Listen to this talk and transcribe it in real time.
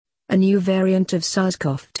A new variant of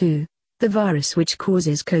SARS-CoV-2, the virus which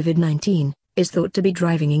causes COVID-19, is thought to be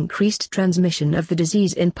driving increased transmission of the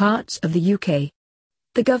disease in parts of the UK.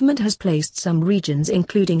 The government has placed some regions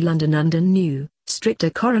including London under new, stricter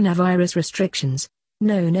coronavirus restrictions,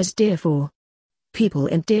 known as Tier 4. People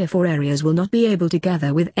in Tier 4 areas will not be able to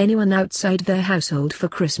gather with anyone outside their household for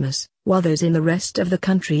Christmas, while those in the rest of the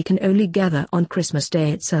country can only gather on Christmas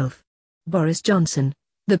Day itself. Boris Johnson,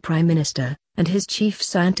 the Prime Minister, and his chief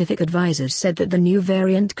scientific advisors said that the new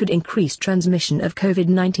variant could increase transmission of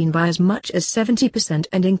COVID-19 by as much as 70%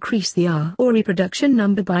 and increase the R or reproduction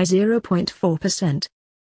number by 0.4%.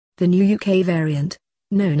 The new UK variant,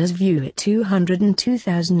 known as VUIT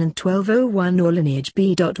 202,012-01 or lineage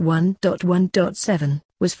B.1.1.7,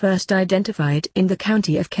 was first identified in the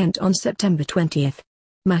county of Kent on September 20.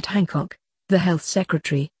 Matt Hancock, the Health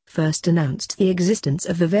Secretary, first announced the existence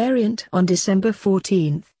of the variant on December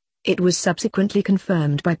 14. It was subsequently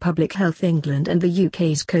confirmed by Public Health England and the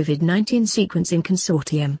UK's COVID-19 Sequencing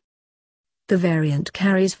Consortium. The variant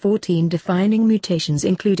carries 14 defining mutations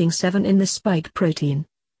including 7 in the spike protein,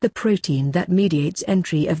 the protein that mediates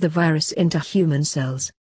entry of the virus into human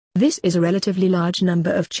cells. This is a relatively large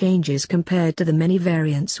number of changes compared to the many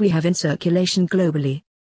variants we have in circulation globally.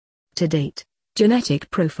 To date,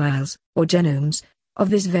 genetic profiles, or genomes, of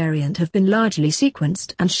this variant have been largely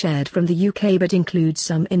sequenced and shared from the UK but include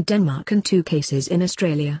some in Denmark and 2 cases in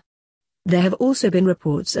Australia. There have also been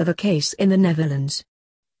reports of a case in the Netherlands.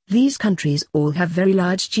 These countries all have very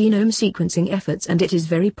large genome sequencing efforts and it is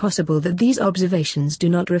very possible that these observations do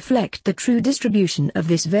not reflect the true distribution of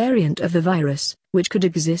this variant of the virus, which could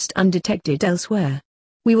exist undetected elsewhere.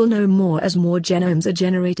 We will know more as more genomes are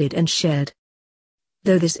generated and shared.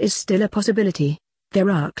 Though this is still a possibility, there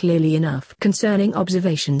are clearly enough concerning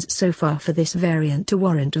observations so far for this variant to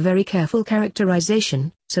warrant very careful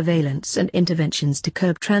characterization, surveillance and interventions to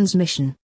curb transmission.